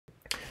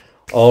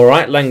All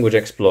right, language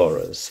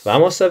explorers.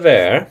 Vamos a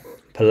ver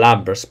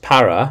palabras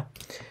para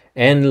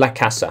en la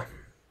casa.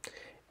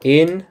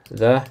 In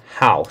the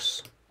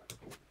house.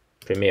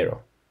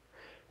 Primero.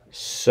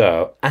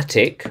 So,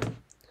 attic.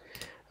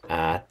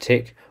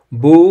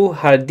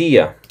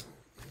 Buhardia.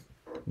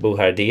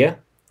 Buhardia.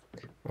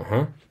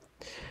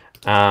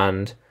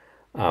 And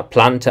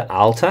planta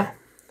alta.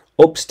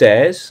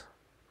 Upstairs.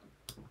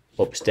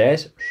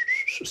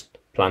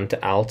 Planta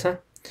alta.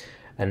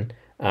 And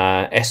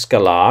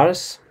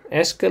escalara.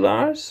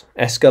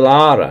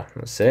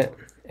 That's it.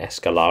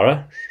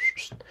 Escalara.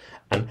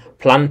 And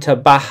planta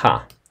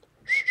baja.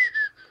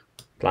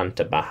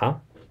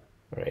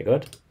 Very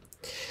good.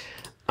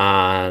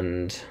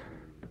 And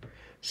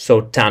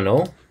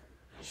sótano.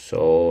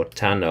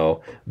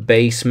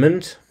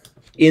 Basement.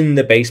 In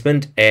the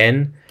basement.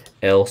 En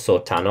el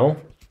sótano.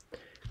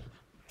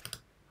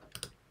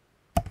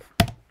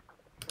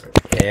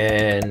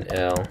 En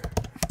el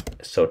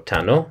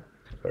sótano.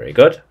 Very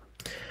good.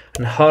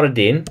 And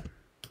jardín.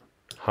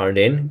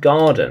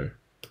 Garden.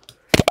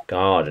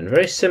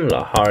 Very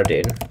similar.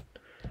 Jardín.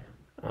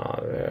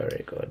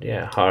 Very good.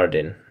 Yeah,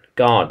 jardín.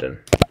 Garden.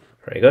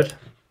 Very good.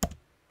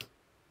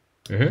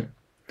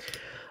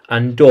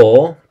 And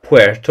door.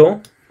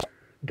 Puerto.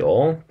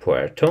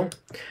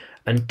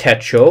 And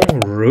techo.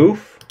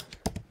 Roof.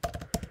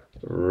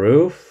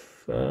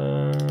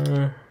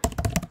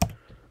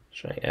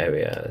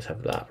 Let's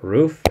have that.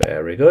 Roof.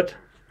 Very good.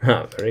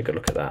 Very good.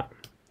 Look at that.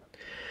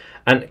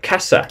 And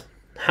casa.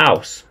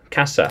 House.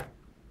 Casa.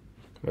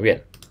 Muy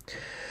bien.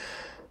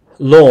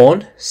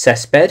 Lawn.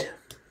 Césped.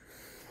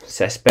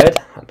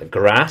 And the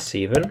grass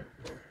even.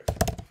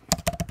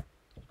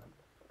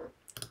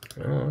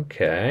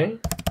 Okay.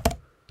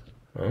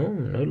 Oh,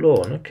 no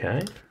lawn.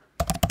 Okay.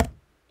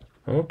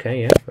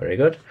 Okay, yeah, very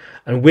good.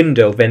 And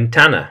window.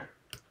 Ventana.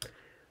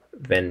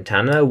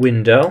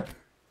 Window.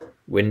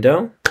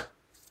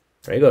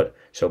 Very good.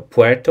 So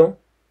puerta.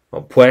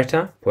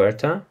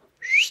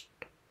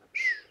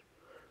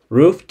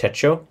 Roof,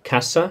 techo,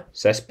 casa,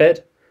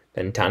 césped,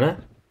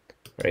 ventana.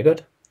 Very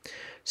good.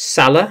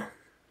 Sala,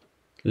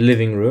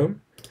 living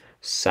room.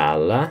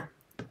 Salon.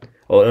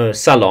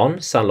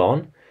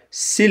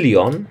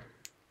 Sillón,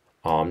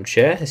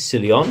 armchair.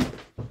 Sillón.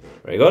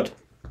 Very good.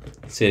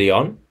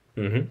 Sillón.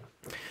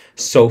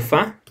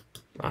 Sofa.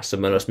 Más o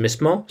menos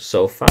mismo.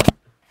 Sofa.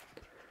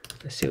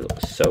 Let's see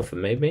what sofa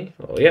maybe.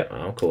 Oh yeah,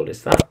 I'll call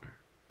this that.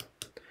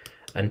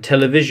 And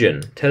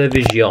television.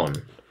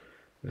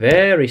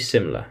 Very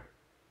similar.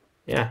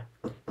 Yeah.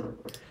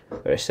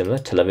 Very similar.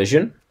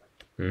 Television.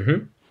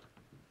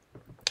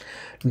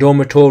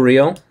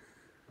 Dormitorio.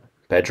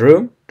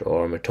 Bedroom.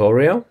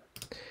 Dormitorio.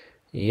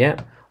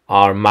 Yeah.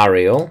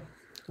 Armario.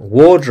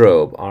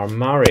 Wardrobe.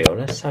 Armario.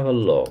 Let's have a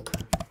look.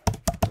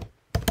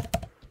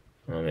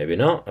 Oh, maybe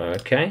not.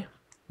 Okay.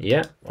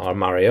 Yeah.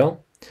 Armario.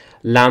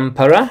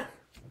 Lámpara.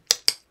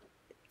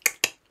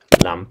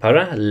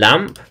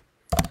 Lamp.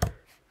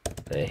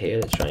 They're here.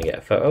 Let's try and get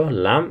a photo.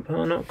 Lamp.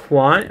 Oh, not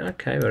quite.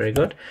 Okay, very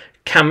good.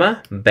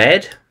 Cama.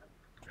 Bed.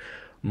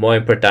 More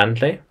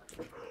importantly.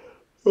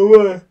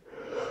 The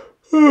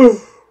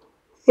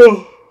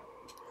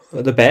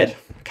bed.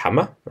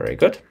 Cama. Very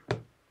good.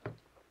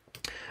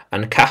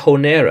 And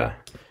cajonera.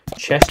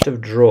 Chest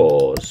of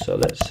drawers. So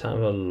let's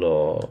have a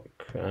look.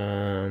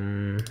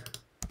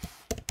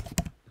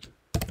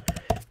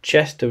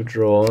 Chest of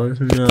drawers.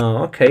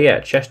 No. Okay,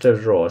 yeah. Chest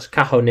of drawers.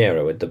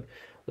 Cajonera with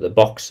the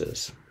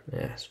boxes.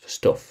 Yes, for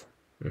stuff.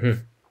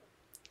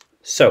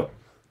 So,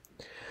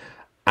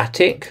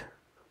 attic,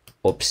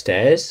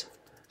 upstairs,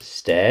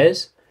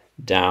 stairs,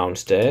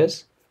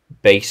 downstairs,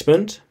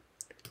 basement,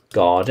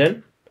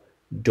 garden,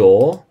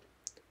 door,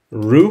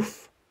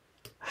 roof,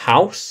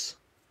 house,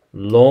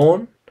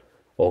 lawn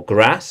or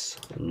grass,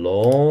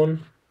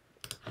 lawn,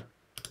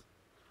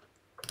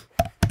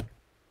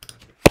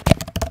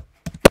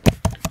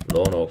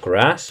 or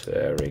grass.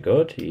 Very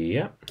good.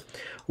 Yeah.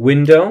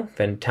 Window,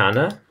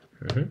 ventana.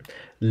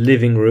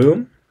 Living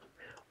room,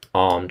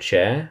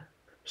 armchair,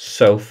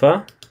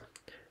 sofa,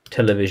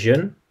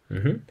 television,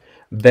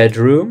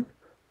 bedroom,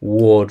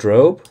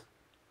 wardrobe,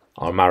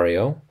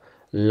 armario,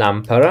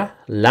 lámpara,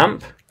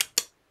 lamp,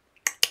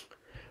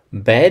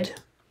 bed,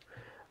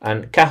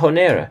 and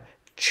cajonera,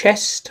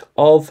 chest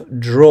of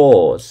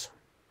drawers.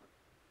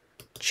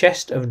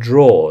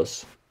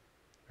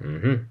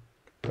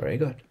 Very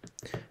good.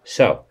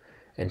 So,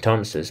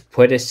 entonces,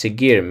 puedes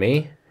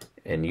seguirme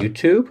en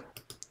YouTube,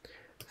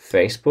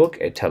 Facebook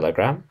y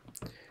Telegram.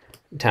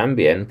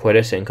 También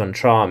puedes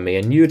encontrarme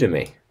en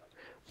Udemy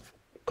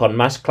con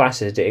más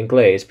clases de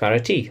inglés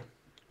para ti.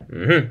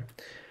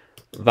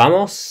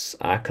 Vamos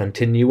a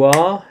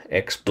continuar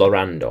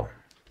explorando.